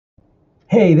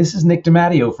Hey, this is Nick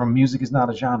DiMatteo from Music is Not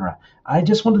a Genre. I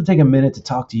just wanted to take a minute to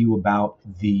talk to you about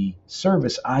the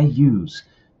service I use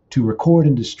to record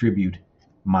and distribute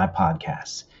my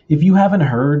podcasts. If you haven't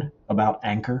heard about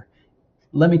Anchor,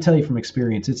 let me tell you from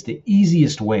experience, it's the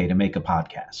easiest way to make a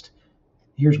podcast.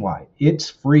 Here's why. It's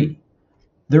free.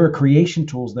 There are creation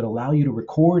tools that allow you to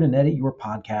record and edit your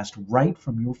podcast right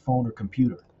from your phone or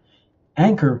computer.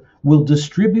 Anchor will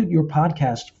distribute your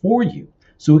podcast for you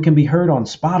so it can be heard on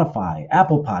Spotify,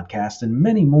 Apple Podcasts, and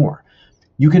many more.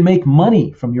 You can make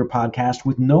money from your podcast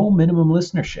with no minimum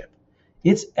listenership.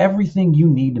 It's everything you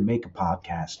need to make a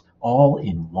podcast all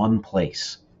in one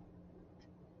place.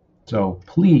 So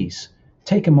please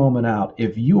take a moment out.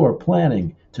 If you are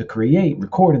planning to create,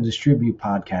 record, and distribute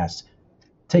podcasts,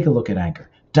 take a look at Anchor.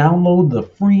 Download the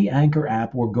free Anchor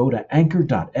app or go to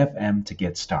anchor.fm to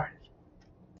get started.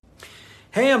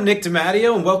 Hey, I'm Nick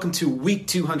DiMatteo, and welcome to week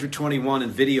 221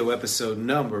 and video episode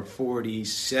number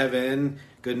 47.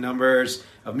 Good numbers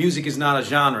of Music is Not a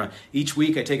Genre. Each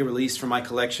week I take a release from my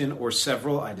collection or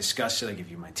several. I discuss it. I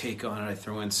give you my take on it. I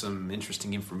throw in some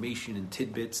interesting information and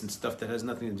tidbits and stuff that has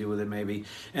nothing to do with it maybe.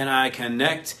 And I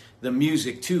connect the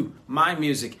music to my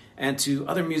music and to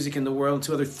other music in the world and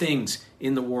to other things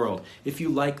in the world. If you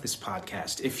like this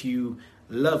podcast, if you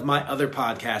love my other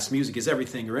podcasts, Music is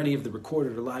Everything, or any of the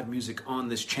recorded or live music on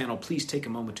this channel, please take a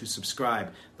moment to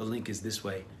subscribe. The link is this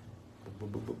way.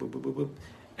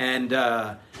 And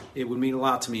it would mean a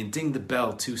lot to me. And ding the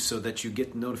bell, too, so that you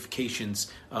get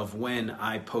notifications of when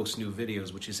I post new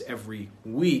videos, which is every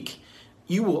week.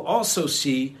 You will also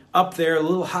see up there, a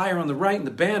little higher on the right in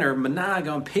the banner,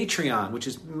 Manag on Patreon, which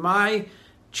is my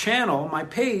channel, my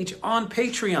page on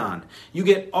Patreon. You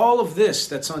get all of this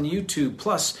that's on YouTube,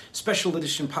 plus special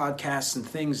edition podcasts and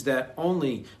things that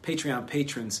only Patreon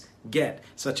patrons get,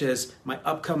 such as my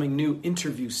upcoming new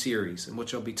interview series, in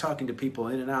which I'll be talking to people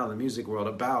in and out of the music world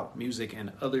about music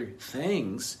and other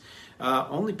things.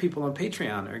 Only people on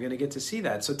Patreon are going to get to see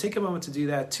that. So take a moment to do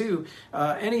that too.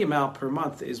 Any amount per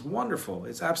month is wonderful.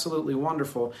 It's absolutely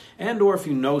wonderful. And or if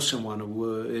you know someone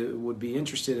who would be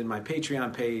interested in my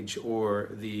Patreon page or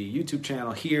the YouTube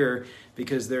channel here,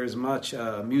 because they're as much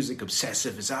music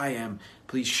obsessive as I am,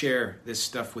 please share this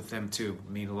stuff with them too.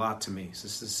 It means a lot to me. So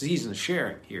this is the season of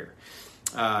sharing here.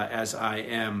 As I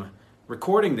am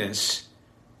recording this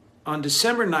on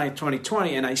December 9th,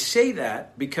 2020. And I say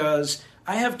that because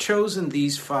I have chosen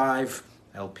these 5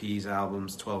 LPs,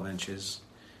 albums, 12 inches,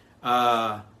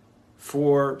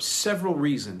 for several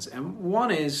reasons. And one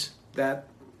is that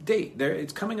date.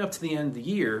 It's coming up to the end of the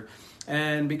year.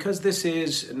 And because this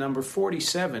is number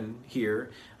 47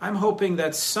 here, I'm hoping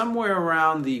that somewhere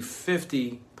around the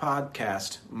 50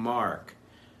 podcast mark,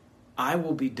 I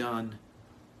will be done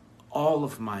all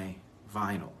of my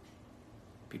vinyl.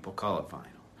 People call it vinyl.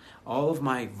 All of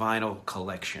my vinyl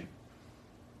collection.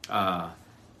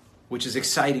 Which is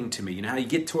exciting to me. You know how you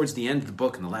get towards the end of the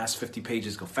book and the last 50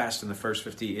 pages go faster than the first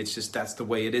 50? It's just, that's the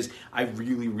way it is. I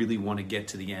really, really want to get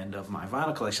to the end of my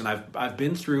vinyl collection. I've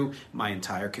been through my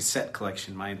entire cassette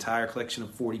collection, my entire collection of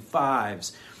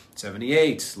 45s,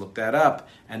 78s, look that up,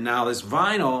 and now this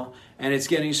vinyl, and it's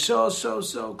getting so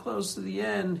close to the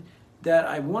end that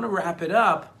I want to wrap it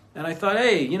up. And I thought,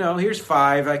 hey, here's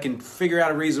 5. I can figure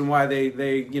out a reason why they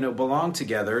belong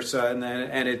together. So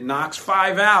and it knocks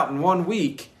 5 out in 1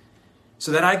 week,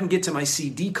 so that I can get to my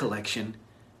CD collection,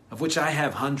 of which I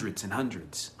have hundreds and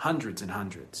hundreds.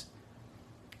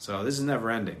 So this is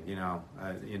never ending.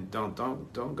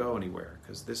 Don't go anywhere,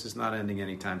 because this is not ending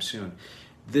anytime soon.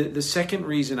 The second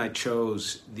reason I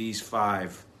chose these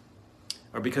 5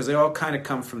 are because they all kind of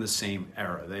come from the same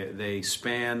era. They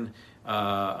span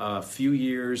a few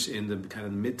years in the kind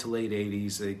of mid to late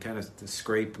 80s. They kind of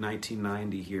scrape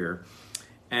 1990 here,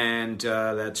 and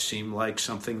that seemed like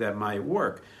something that might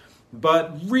work.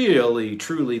 But really,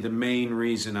 truly, the main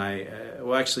reason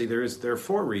there are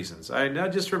 4 reasons. I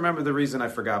just remember the reason I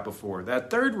forgot before. That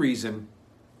third reason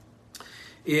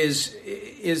is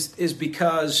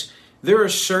because there are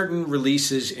certain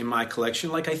releases in my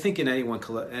collection, like I think in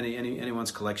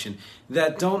anyone's collection,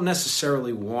 that don't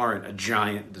necessarily warrant a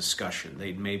giant discussion.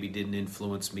 They maybe didn't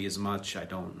influence me as much. I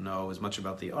don't know as much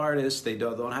about the artist. They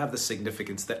don't have the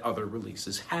significance that other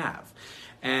releases have.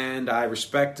 And I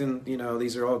respect, and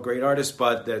these are all great artists,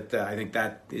 but I think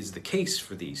that is the case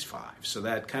for these 5. So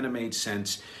that kind of made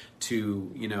sense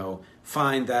to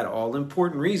find that all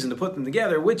important reason to put them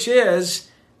together, which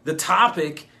is the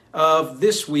topic of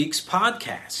this week's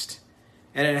podcast.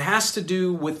 And it has to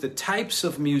do with the types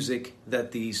of music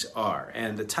that these are.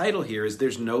 And the title here is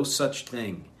 "There's No Such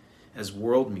Thing as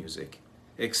World Music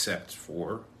Except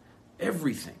for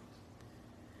Everything."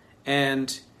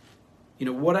 And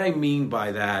what I mean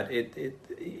by that,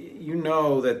 you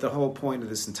know that the whole point of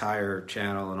this entire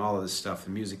channel and all of this stuff,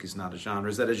 the music is not a genre,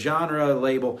 is that a genre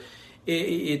label,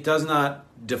 it does not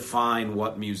define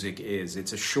what music is.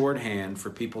 It's a shorthand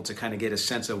for people to kind of get a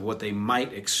sense of what they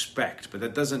might expect, but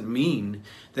that doesn't mean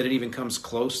that it even comes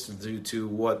close to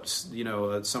what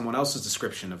someone else's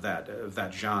description of that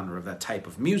genre, of that type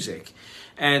of music.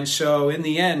 And so in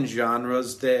the end,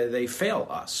 genres, they fail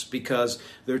us because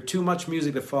there's too much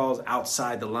music that falls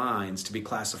outside the lines to be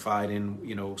classified in,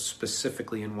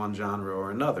 specifically in one genre or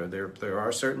another. There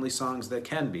are certainly songs that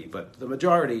can be, but the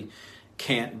majority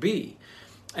can't be.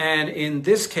 And in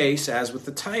this case, as with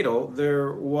the title,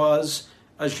 there was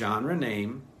a genre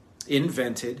name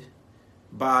invented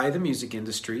by the music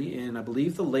industry in, I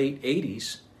believe, the late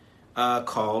 80s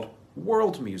called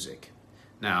world music.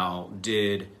 Now,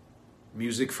 did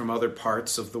music from other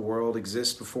parts of the world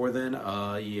exist before then?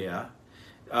 Yeah.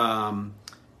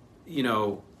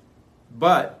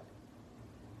 But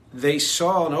they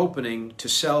saw an opening to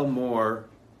sell more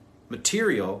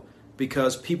material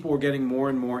because people were getting more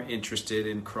and more interested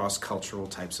in cross-cultural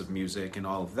types of music and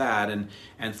all of that, and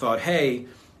thought, hey,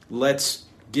 let's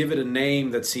give it a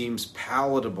name that seems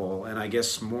palatable and I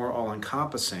guess more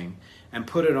all-encompassing, and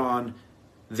put it on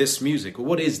this music.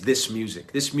 What is this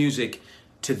music? This music,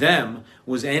 to them,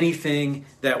 was anything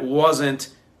that wasn't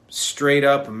straight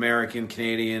up American,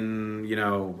 Canadian,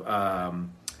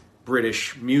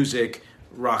 British music,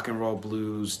 rock and roll,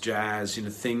 blues, jazz,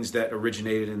 things that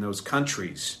originated in those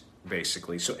countries,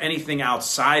 basically. So anything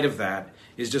outside of that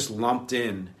is just lumped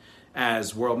in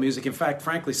as world music. In fact,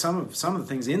 frankly, some of the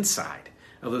things inside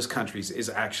of those countries is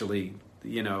actually,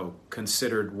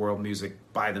 considered world music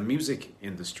by the music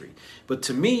industry. But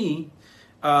to me,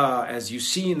 as you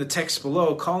see in the text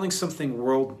below, calling something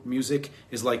world music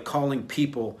is like calling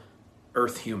people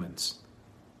Earth humans.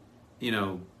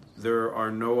 There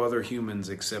are no other humans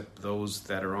except those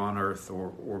that are on Earth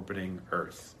or orbiting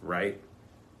Earth, right?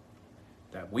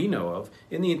 That we know of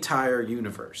in the entire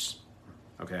universe.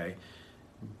 Okay?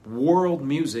 World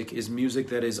music is music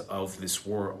that is of this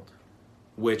world,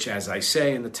 which, as I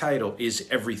say in the title, is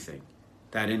everything.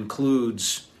 That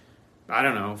includes,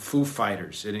 Foo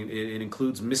Fighters. It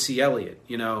includes Missy Elliott.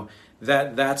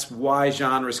 That's why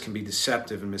genres can be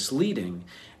deceptive and misleading.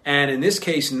 And in this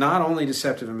case, not only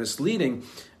deceptive and misleading,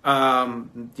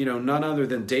 none other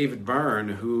than David Byrne,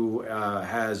 who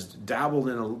has dabbled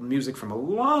in music from a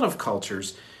lot of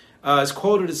cultures, is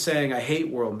quoted as saying, "I hate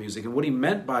world music." And what he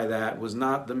meant by that was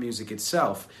not the music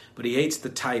itself, but he hates the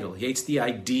title. He hates the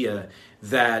idea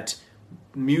that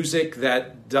music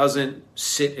that doesn't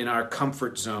sit in our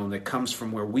comfort zone, that comes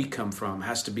from where we come from,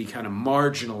 has to be kind of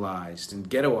marginalized and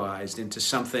ghettoized into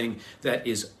something that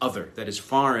is other, that is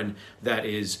foreign, that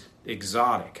is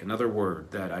exotic. Another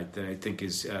word that I think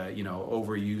is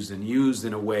overused and used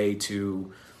in a way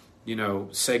to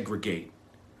segregate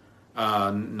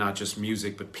not just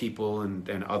music but people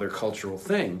and other cultural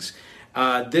things.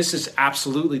 This is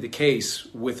absolutely the case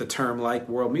with a term like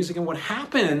world music. And what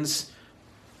happens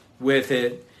with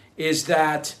it is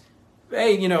that,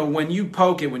 hey, when you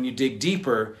poke it, when you dig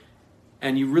deeper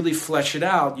and you really flesh it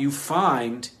out, you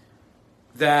find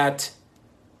that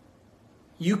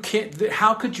you can't.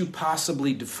 How could you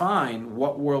possibly define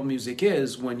what world music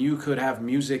is when you could have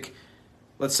music,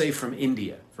 let's say from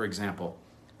India, for example,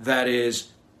 that is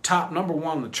top number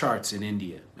one on the charts in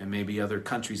India and maybe other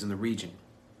countries in the region?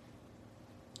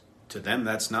 To them,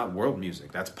 that's not world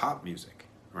music. That's pop music,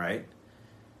 right?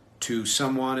 To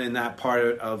someone in that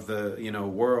part of the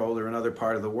world or another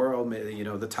part of the world,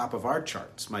 the top of our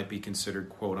charts might be considered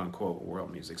quote unquote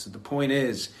world music. So the point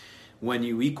is, when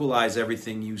you equalize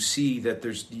everything, you see that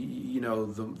there's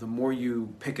the more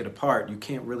you pick it apart, you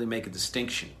can't really make a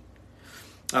distinction,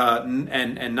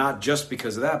 and not just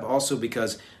because of that, but also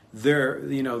because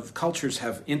cultures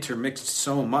have intermixed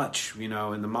so much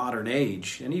in the modern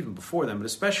age and even before them, but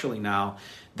especially now,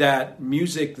 that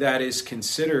music that is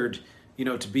considered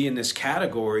to be in this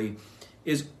category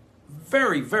is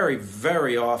very, very,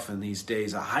 very often these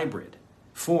days a hybrid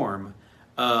form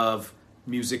of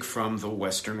music from the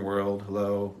Western world,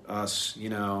 hello, us,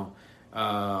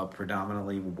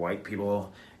 predominantly white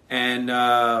people, and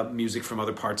music from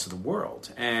other parts of the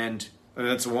world. And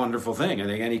that's a wonderful thing. I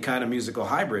think any kind of musical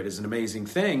hybrid is an amazing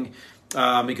thing,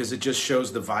 because it just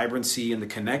shows the vibrancy and the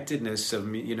connectedness of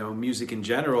music in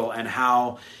general, and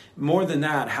how, more than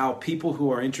that, how people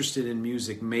who are interested in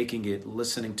music, making it,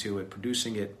 listening to it,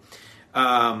 producing it,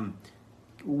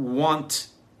 want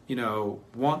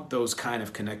those kind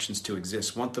of connections to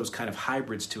exist, want those kind of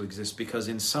hybrids to exist, because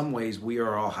in some ways we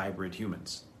are all hybrid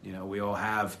humans. We all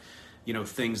have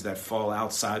things that fall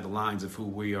outside the lines of who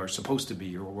we are supposed to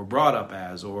be or we're brought up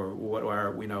as, or what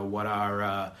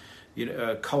our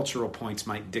cultural points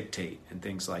might dictate and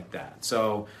things like that.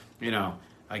 So,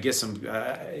 I guess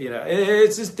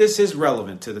this is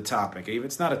relevant to the topic.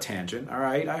 It's not a tangent. All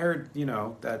right. I heard,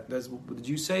 did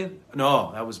you say?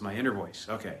 No, that was my inner voice.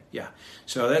 Okay. Yeah.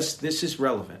 So this is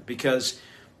relevant because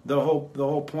the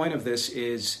whole point of this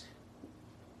is,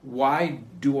 why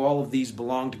do all of these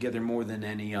belong together more than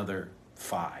any other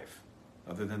 5,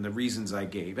 other than the reasons I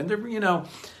gave? And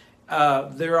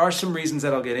there are some reasons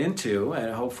that I'll get into,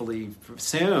 and hopefully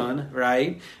soon,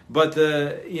 right? But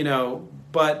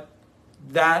but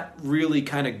that really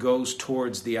kind of goes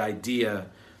towards the idea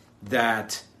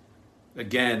that,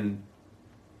 again,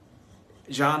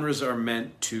 genres are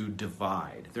meant to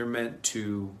divide. They're meant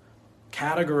to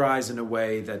categorize in a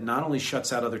way that not only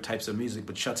shuts out other types of music,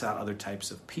 but shuts out other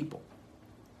types of people.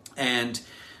 And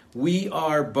we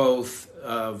are both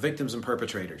victims and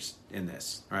perpetrators in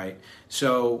this, right?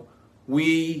 So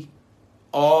we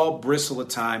all bristle at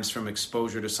times from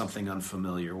exposure to something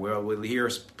unfamiliar. We'll hear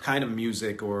a kind of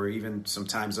music, or even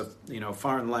sometimes a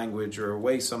foreign language, or a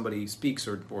way somebody speaks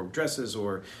or dresses,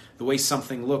 or the way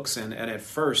something looks, and at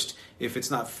first, if it's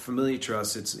not familiar to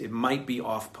us, it might be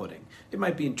off-putting. It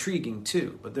might be intriguing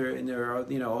too, but there are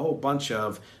a whole bunch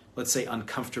of, let's say,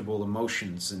 uncomfortable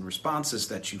emotions and responses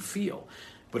that you feel.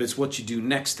 But it's what you do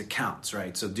next that counts,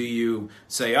 right? So do you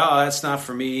say, "Oh, that's not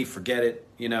for me, forget it,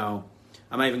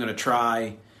 I'm not even going to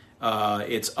try.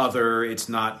 It's other. It's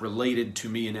not related to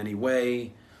me in any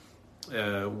way,"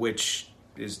 which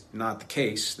is not the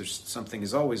case. Something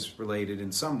is always related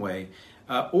in some way.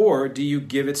 Or do you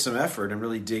give it some effort and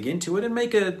really dig into it and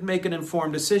make an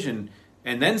informed decision,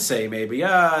 and then say maybe,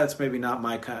 it's maybe not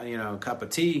my cup of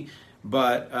tea,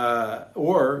 but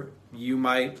or you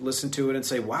might listen to it and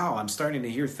say, wow, I'm starting to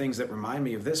hear things that remind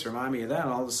me of this, remind me of that,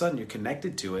 and all of a sudden you're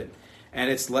connected to it. And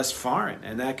it's less foreign,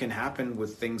 and that can happen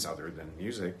with things other than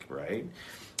music, right?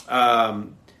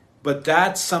 But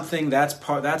that's something that's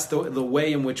the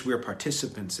way in which we're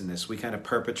participants in this. We kind of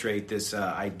perpetrate this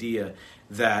idea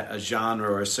that a genre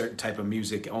or a certain type of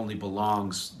music only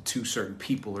belongs to certain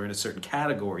people or in a certain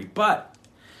category. But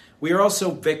we are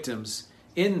also victims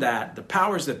in that the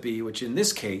powers that be, which in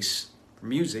this case for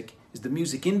music is the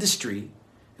music industry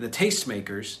and the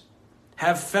tastemakers,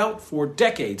 have felt for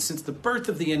decades, since the birth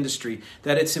of the industry,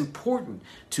 that it's important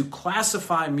to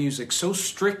classify music so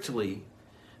strictly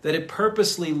that it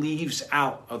purposely leaves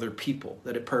out other people,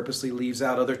 that it purposely leaves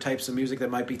out other types of music that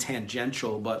might be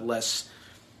tangential but less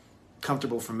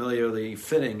comfortable, familiarly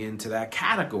fitting into that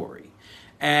category.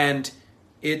 And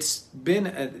it's been,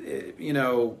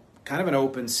 kind of an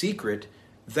open secret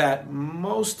that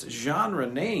most genre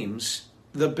names,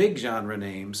 the big genre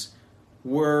names,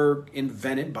 were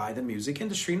invented by the music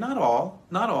industry. Not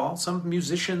all. Some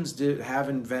musicians have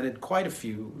invented quite a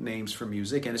few names for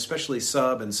music, and especially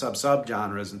sub and sub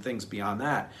genres and things beyond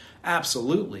that.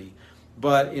 Absolutely.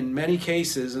 But in many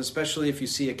cases, especially if you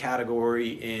see a category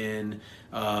in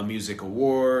a music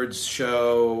awards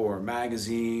show or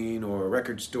magazine or a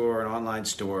record store, an online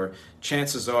store,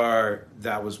 chances are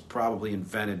that was probably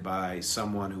invented by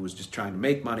someone who was just trying to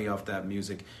make money off that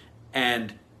music,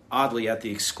 and oddly at the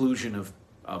exclusion of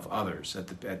others,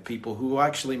 at people who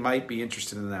actually might be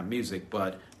interested in that music,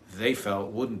 but they felt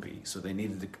wouldn't be. So they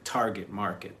needed to target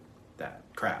market that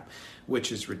crap, which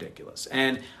is ridiculous.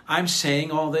 And I'm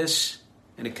saying all this,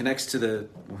 and it connects to the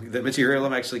material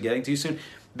I'm actually getting to soon,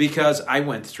 because I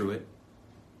went through it,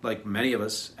 like many of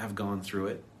us have gone through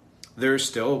it. There's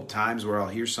still times where I'll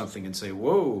hear something and say,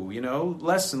 whoa,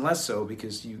 less and less so,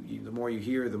 because the more you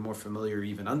hear, the more familiar,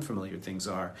 even unfamiliar things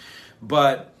are.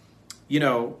 But,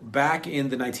 back in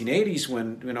the 1980s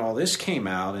when all this came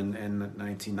out, and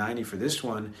 1990 for this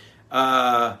one,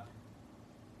 a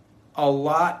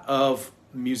lot of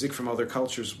music from other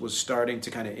cultures was starting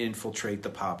to kind of infiltrate the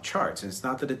pop charts. And it's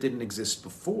not that it didn't exist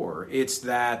before. It's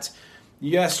that,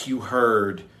 yes, you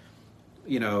heard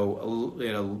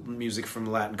music from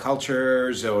Latin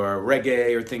cultures or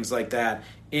reggae or things like that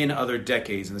in other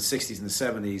decades, in the 60s and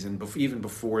the 70s, and even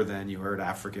before then you heard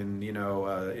African,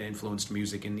 influenced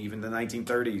music in even the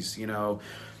 1930s,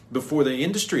 before the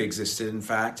industry existed. In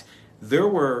fact, there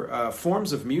were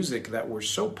forms of music that were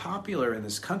so popular in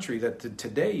this country that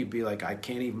today you'd be like, I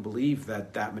can't even believe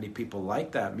that many people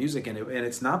like that music. And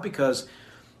it's not because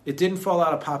it didn't fall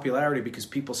out of popularity because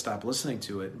people stopped listening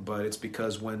to it, but it's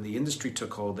because when the industry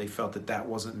took hold, they felt that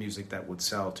wasn't music that would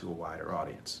sell to a wider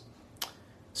audience.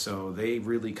 So they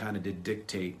really kind of did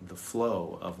dictate the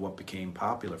flow of what became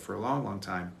popular for a long, long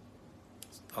time.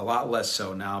 A lot less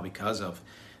so now because of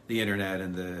the internet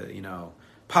and the,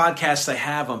 podcasts I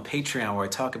have on Patreon where I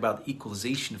talk about the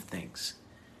equalization of things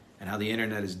and how the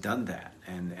internet has done that,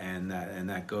 and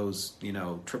that goes, you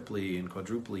know, triply and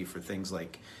quadruply for things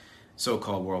like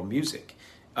so-called world music.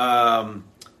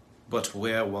 But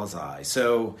where was I?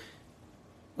 So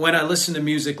when I listened to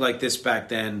music like this back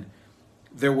then,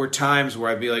 there were times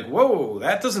where I'd be like, whoa,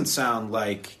 that doesn't sound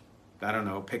like, I don't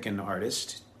know, pick an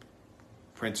artist,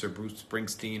 Prince or Bruce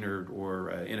Springsteen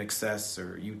or In Excess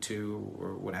or U2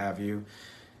 or what have you.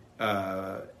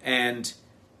 And,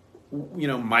 you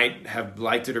know, might have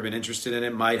liked it or been interested in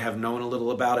it, might have known a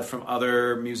little about it from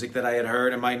other music that I had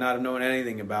heard, and might not have known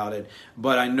anything about it.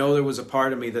 But I know there was a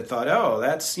part of me that thought, oh,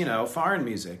 that's, you know, foreign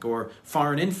music or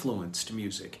foreign influenced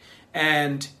music.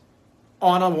 And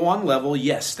on a one level,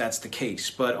 yes, that's the case.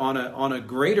 But on a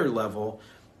greater level,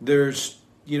 there's,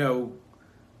 you know,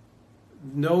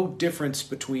 no difference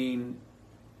between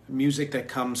music that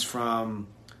comes from,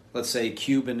 let's say,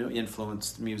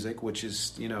 Cuban-influenced music, which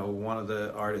is, you know, one of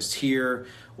the artists here,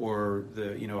 or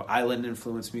the, you know,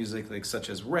 island-influenced music, like such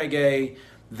as reggae,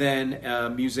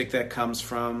 than music that comes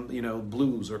from, you know,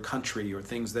 blues or country or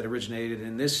things that originated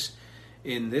in this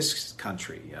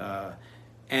country.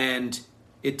 And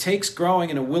it takes growing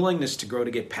and a willingness to grow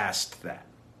to get past that.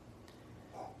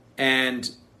 And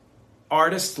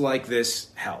artists like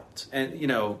this helped. And, you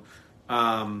know,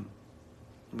 I'm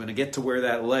going to get to where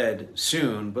that led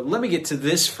soon, but let me get to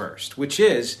this first, which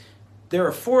is there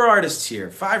are 4 artists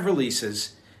here, 5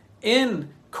 releases in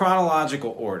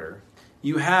chronological order.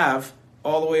 You have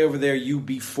all the way over there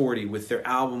UB40 with their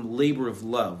album Labor of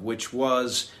Love, which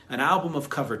was an album of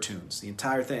cover tunes, the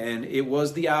entire thing. And it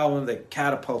was the album that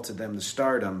catapulted them to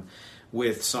stardom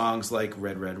with songs like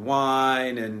Red, Red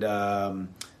Wine and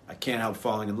I Can't Help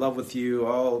Falling in Love with You,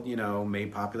 all, you know,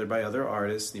 made popular by other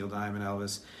artists, Neil Diamond,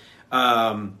 Elvis.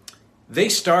 They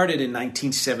started in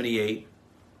 1978,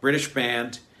 British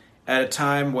band, at a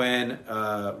time when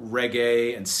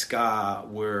reggae and ska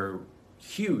were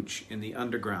huge in the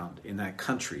underground in that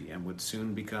country and would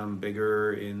soon become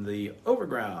bigger in the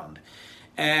overground.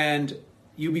 And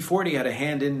UB40 had a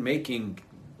hand in making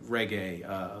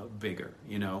reggae bigger,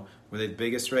 you know. Were they the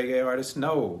biggest reggae artists?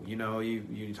 No. You know,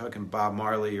 you're talking Bob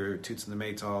Marley or Toots and the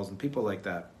Maytals and people like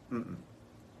that. Mm-mm.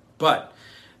 But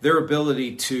their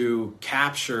ability to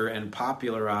capture and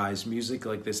popularize music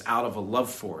like this out of a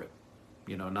love for it,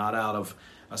 you know, not out of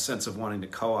a sense of wanting to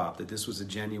co-opt, that this was a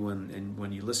genuine, and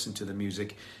when you listen to the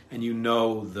music and you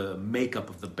know the makeup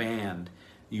of the band,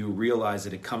 you realize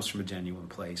that it comes from a genuine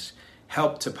place,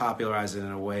 helped to popularize it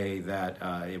in a way that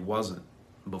it wasn't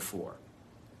before.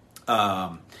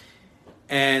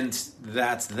 And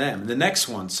that's them. The next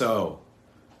one, so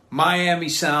Miami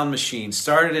Sound Machine,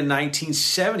 started in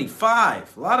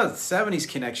 1975. A lot of 70s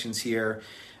connections here.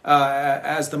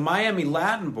 As the Miami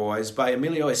Latin Boys by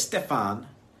Emilio Estefan,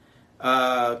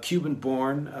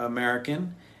 Cuban-born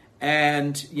American,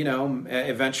 and, you know,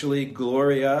 eventually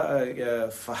Gloria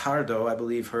Fajardo, I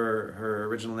believe her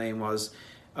original name was.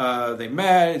 They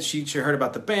met. She heard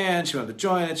about the band. She wanted to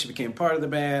join it. She became part of the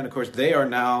band. Of course, they are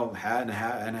now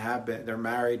have been. They're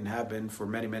married and have been for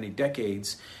many, many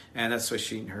decades, and that's why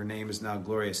her name is now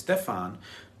Gloria Estefan.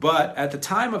 But at the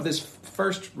time of this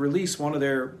first release, one of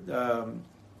their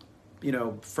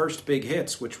first big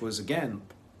hits, which was again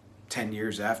 10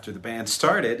 years after the band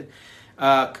started,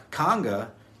 Conga,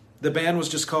 the band was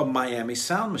just called Miami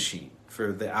Sound Machine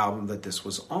for the album that this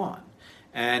was on.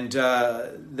 And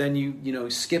then you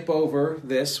skip over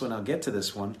this, when I'll get to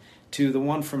this one, to the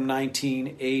one from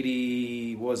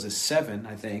 1987,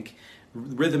 I think,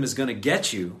 Rhythm Is Gonna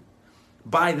Get You.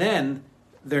 By then,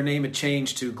 their name had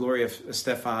changed to Gloria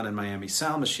Estefan and Miami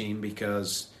Sound Machine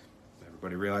because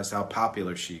everybody realized how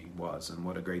popular she was and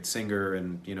what a great singer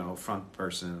and, front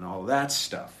person and all of that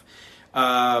stuff.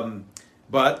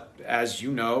 But as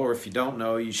you know, or if you don't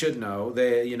know, you should know,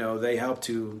 they helped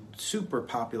to super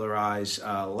popularize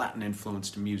Latin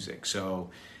influenced music. So,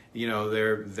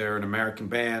 they're an American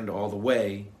band all the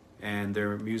way, and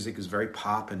their music is very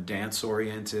pop and dance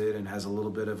oriented and has a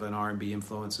little bit of an R&B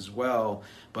influence as well,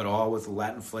 but all with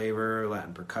Latin flavor,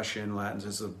 Latin percussion,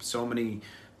 there's so many,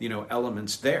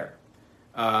 elements there.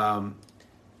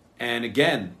 And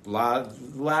again,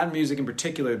 Latin music in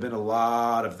particular had been a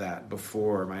lot of that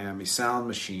before Miami Sound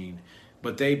Machine,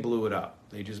 but they blew it up.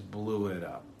 They just blew it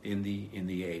up in the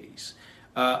 80s.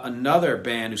 Another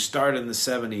band who started in the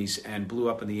 70s and blew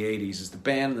up in the 80s is the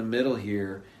band in the middle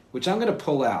here, which I'm going to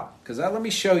pull out because let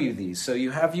me show you these. So you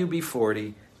have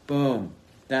UB40, boom,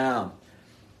 down.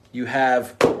 You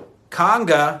have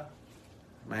Conga,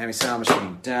 Miami Sound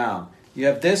Machine, down. You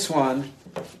have this one,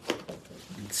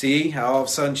 See how all of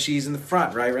a sudden she's in the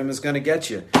front, right? Rhythm is going to get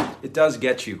you. It does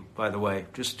get you, by the way.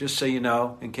 Just so you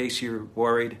know, in case you're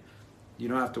worried. You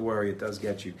don't have to worry, it does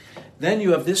get you. Then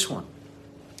you have this one.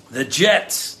 The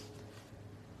Jets.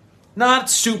 Not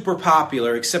super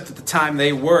popular, except at the time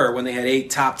they were, when they had 8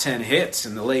 top 10 hits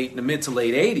in the mid to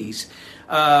late 80s,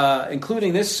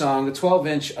 including this song, the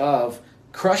 12-inch of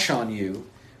Crush on You,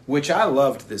 which I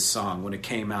loved this song when it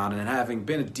came out. And having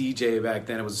been a DJ back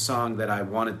then, it was a song that I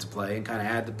wanted to play and kind of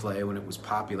had to play when it was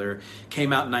popular.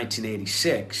 Came out in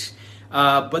 1986.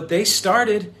 But they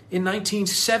started in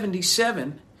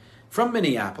 1977 from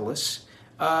Minneapolis.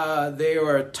 They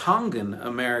are a Tongan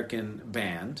American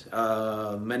band.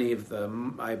 Many of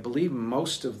them, I believe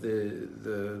most of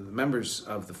the members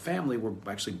of the family were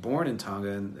actually born in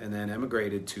Tonga and then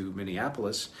emigrated to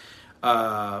Minneapolis.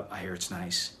 I hear it's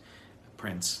nice.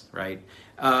 Prince, right?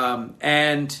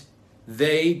 And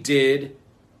they did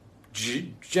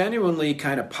genuinely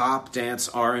kind of pop, dance,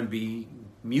 R&B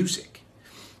music.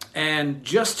 And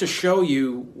just to show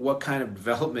you what kind of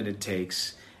development it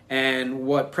takes and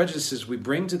what prejudices we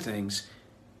bring to things,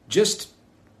 just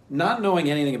not knowing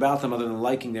anything about them other than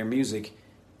liking their music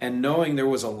and knowing there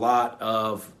was a lot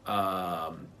of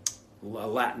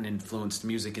Latin-influenced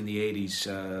music in the 80s,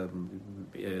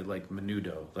 like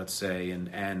Menudo, let's say,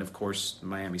 and of course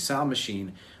Miami Sound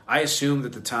Machine. I assumed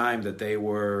at the time that they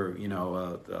were,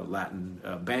 a Latin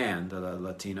band, a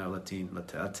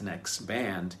Latinx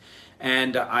band,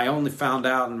 and I only found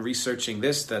out in researching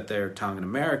this that they're Tongan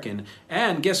American,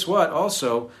 and guess what?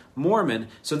 Also Mormon.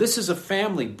 So this is a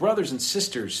family, brothers and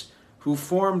sisters, who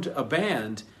formed a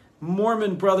band.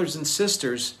 Mormon brothers and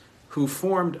sisters who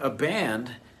formed a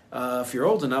band. If you're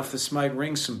old enough, this might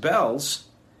ring some bells.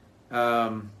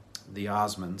 The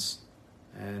Osmonds.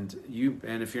 And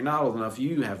if you're not old enough,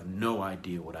 you have no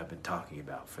idea what I've been talking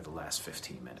about for the last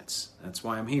 15 minutes. That's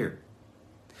why I'm here.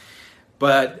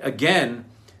 But again,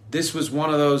 this was one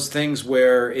of those things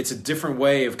where it's a different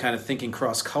way of kind of thinking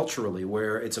cross-culturally,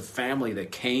 where it's a family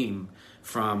that came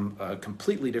from a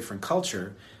completely different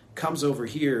culture, comes over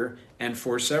here, and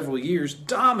for several years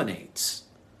dominates.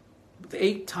 With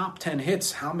 8 top 10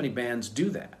 hits, how many bands do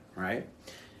that, right?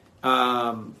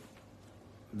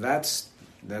 That's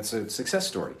a success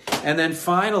story. And then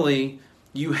finally,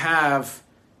 you have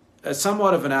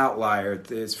somewhat of an outlier.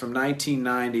 It's from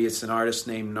 1990. It's an artist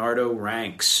named Nardo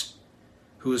Ranks,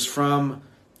 who is from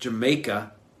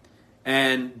Jamaica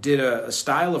and did a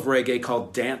style of reggae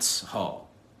called dance hall.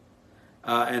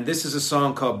 And this is a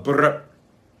song called Brr.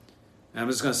 I'm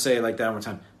just going to say it like that one more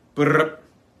time. Brr.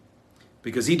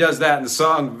 Because he does that in the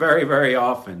song very, very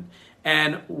often.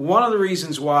 And one of the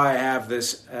reasons why I have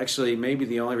this, actually maybe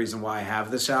the only reason why I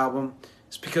have this album,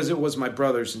 is because it was my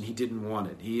brother's and he didn't want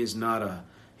it. He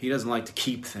doesn't like to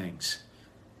keep things.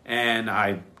 And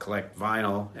I collect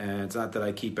vinyl, and it's not that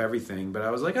I keep everything, but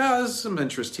I was like, there's some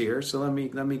interest here, so let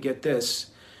me get this.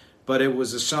 But it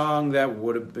was a song that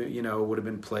would have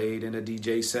been played in a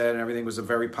DJ set, and everything. Was a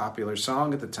very popular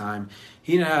song at the time.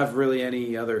 He didn't have really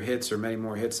any other hits or many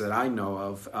more hits that I know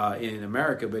of in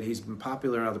America, but he's been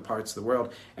popular in other parts of the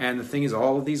world. And the thing is,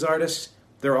 all of these artists,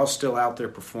 they're all still out there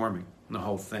performing the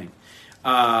whole thing.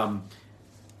 Now,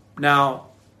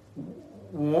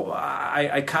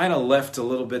 I kind of left a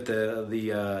little bit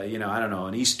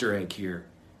an Easter egg here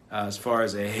as far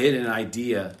as a hidden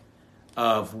idea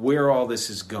of where all this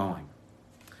is going.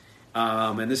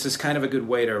 And this is kind of a good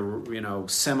way to,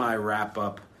 semi-wrap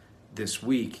up this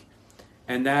week.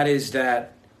 And that is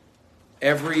that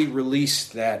every release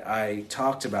that I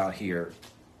talked about here,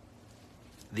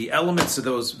 the elements of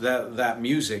that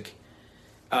music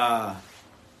not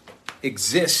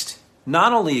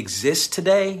only exist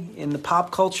today in the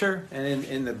pop culture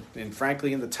and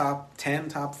frankly in the top 10,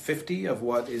 top 50 of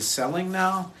what is selling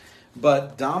now,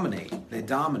 but dominate. They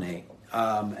dominate.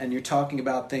 And you're talking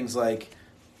about things like,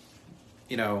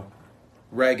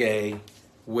 reggae,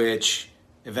 which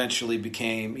eventually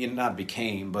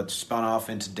but spun off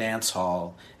into dance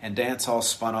hall, and dance hall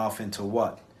spun off into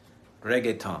what?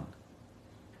 Reggaeton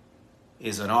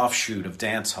is an offshoot of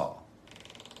dance hall.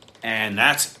 And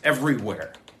that's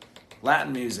everywhere.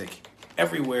 Latin music,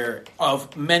 everywhere,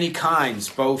 of many kinds,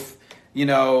 both,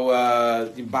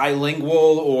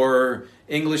 bilingual or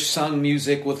English sung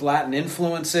music with Latin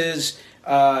influences.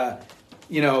 The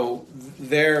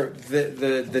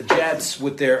Jets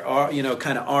with their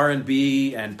kind of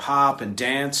R&B and pop and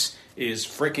dance is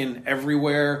freaking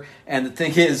everywhere. And the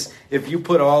thing is, if you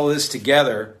put all this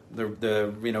together, the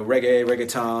reggae,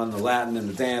 reggaeton, the Latin and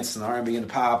the dance and the R&B and the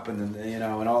pop and and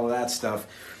all of that stuff,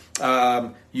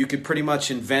 you could pretty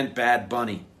much invent Bad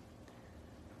Bunny,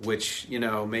 which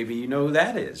maybe who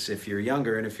that is. If you're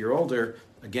younger, and if you're older,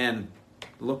 again,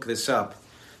 look this up,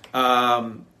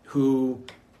 who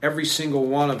every single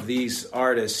one of these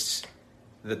artists,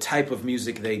 the type of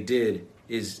music they did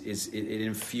it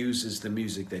infuses the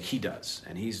music that he does,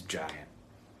 and he's giant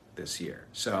this year.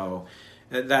 So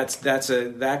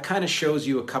that kind of shows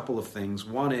you a couple of things.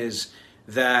 One is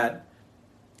that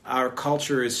our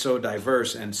culture is so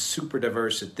diverse and super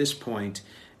diverse at this point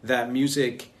that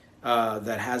music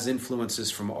that has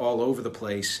influences from all over the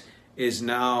place is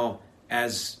now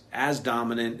as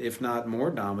dominant, if not more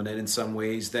dominant in some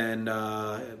ways than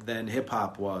hip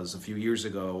hop was a few years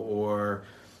ago, or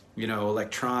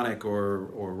electronic or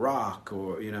rock,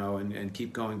 or and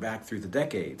keep going back through the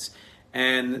decades,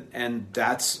 and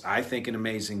that's, I think, an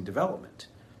amazing development.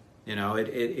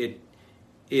 It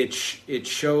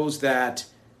shows that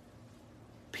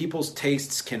people's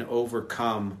tastes can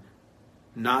overcome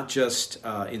not just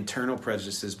internal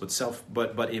prejudices,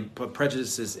 but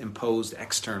prejudices imposed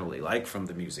externally, like from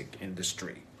the music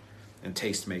industry and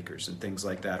tastemakers and things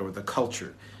like that, or the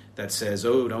culture that says,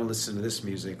 "Oh, don't listen to this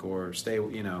music," or "Stay,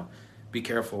 be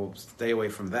careful, stay away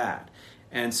from that."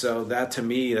 And so that, to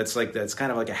me, that's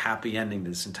kind of like a happy ending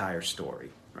to this entire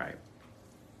story, right?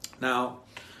 Now,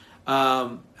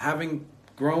 having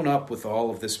grown up with all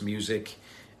of this music,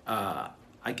 I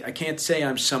can't say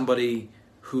I'm somebody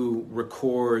who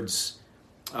records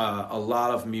a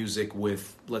lot of music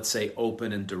with, let's say,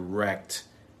 open and direct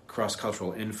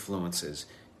cross-cultural influences.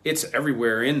 It's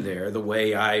everywhere in there, the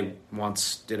way I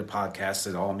once did a podcast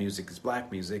that all music is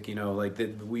black music.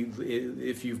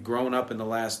 If you've grown up in the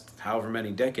last however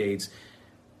many decades,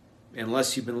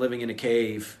 unless you've been living in a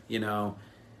cave,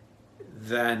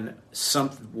 then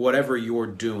whatever you're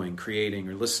doing, creating,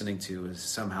 or listening to has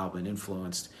somehow been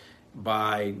influenced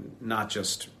by not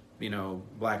just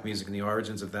black music and the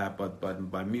origins of that, but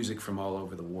by music from all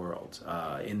over the world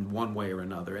in one way or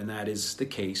another. And that is the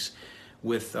case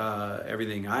with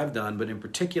everything I've done. But in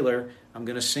particular, I'm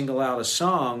going to single out a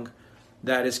song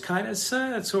that is kind of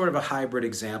sort of a hybrid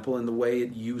example in the way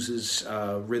it uses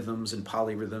rhythms and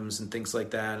polyrhythms and things like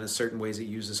that. And in certain ways it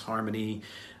uses harmony.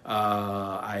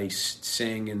 I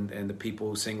sing, and the people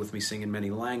who sing with me sing in many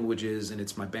languages, and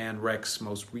it's my band Wreck's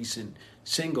most recent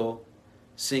single,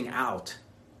 Sing Out,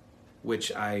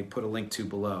 which I put a link to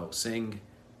below. Sing,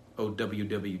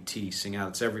 OWWT, Sing Out.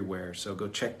 It's everywhere. So go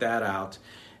check that out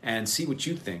and see what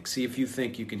you think. See if you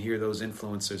think you can hear those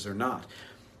influences or not.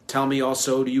 Tell me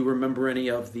also, do you remember any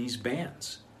of these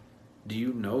bands? Do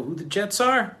you know who the Jets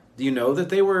are? Do you know that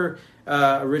they were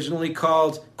originally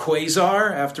called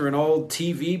Quasar after an old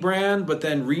TV brand, but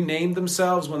then renamed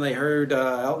themselves when they heard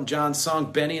Elton John's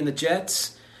song Benny and the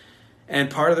Jets? And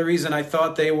part of the reason I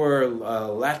thought they were a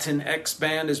Latinx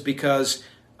band is because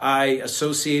I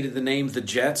associated the name The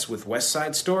Jets with West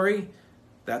Side Story.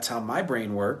 That's how my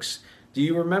brain works. Do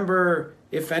you remember,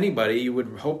 if anybody, you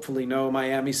would hopefully know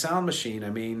Miami Sound Machine.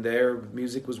 I mean, their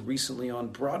music was recently on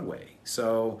Broadway.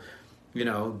 So, do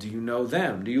you know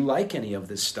them? Do you like any of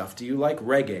this stuff? Do you like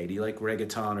reggae? Do you like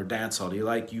reggaeton or dancehall? Do you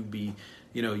like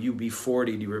UB40?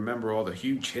 Do you remember all the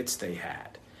huge hits they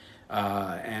had?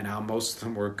 And how most of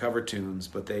them were cover tunes,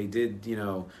 but they did,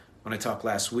 when I talked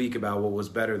last week about what was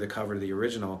better, the cover to the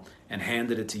original, and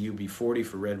handed it to UB40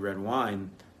 for Red Red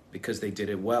Wine because they did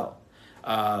it well.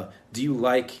 Do you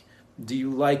like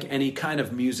any kind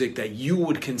of music that you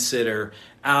would consider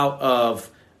out of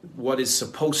what is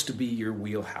supposed to be your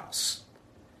wheelhouse?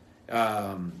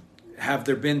 Have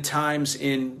there been times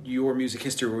in your music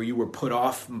history where you were put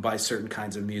off by certain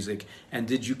kinds of music, and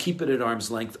did you keep it at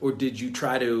arm's length, or did you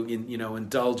try to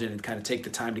indulge in it and kind of take the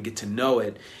time to get to know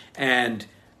it and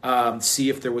see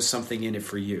if there was something in it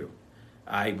for you?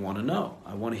 I want to know.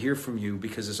 I want to hear from you,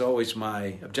 because as always,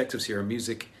 my objectives here are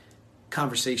music,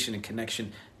 conversation, and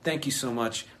connection. Thank you so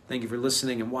much. Thank you for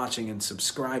listening and watching and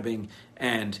subscribing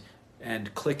and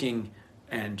clicking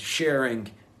and sharing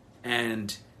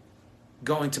and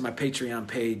going to my Patreon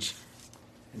page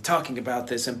and talking about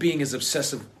this and being as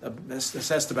obsessed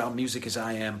about music as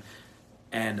I am.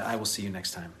 And I will see you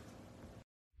next time.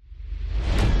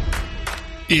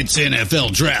 It's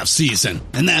NFL draft season,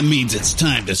 and that means it's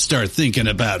time to start thinking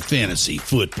about fantasy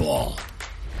football.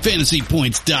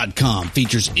 FantasyPoints.com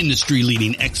features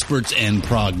industry-leading experts and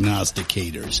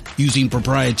prognosticators using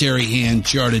proprietary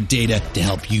hand-charted data to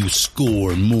help you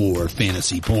score more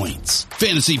fantasy points.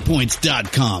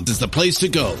 FantasyPoints.com is the place to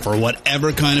go for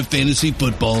whatever kind of fantasy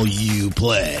football you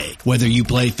play. Whether you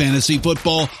play fantasy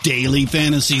football, daily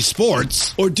fantasy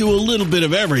sports, or do a little bit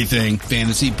of everything,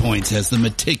 Fantasy Points has the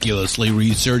meticulously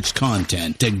researched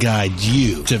content to guide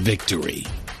you to victory.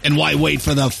 And why wait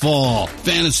for the fall?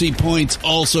 Fantasy Points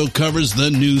also covers the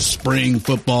new spring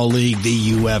football league,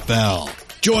 the UFL.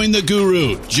 Join the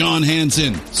guru, John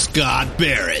Hansen, Scott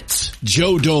Barrett,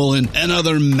 Joe Dolan, and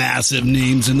other massive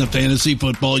names in the fantasy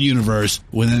football universe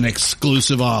with an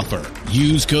exclusive offer.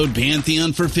 Use code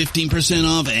Pantheon for 15%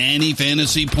 off any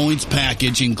Fantasy Points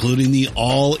package, including the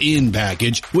all-in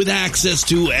package with access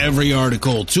to every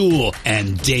article, tool,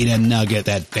 and data nugget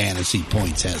that Fantasy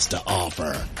Points has to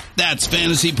offer. That's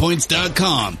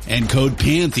fantasypoints.com and code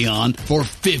Pantheon for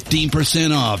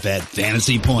 15% off at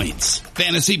Fantasy Points.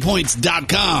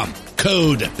 Fantasypoints.com.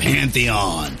 Code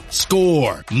Pantheon.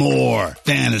 Score more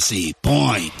fantasy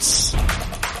points.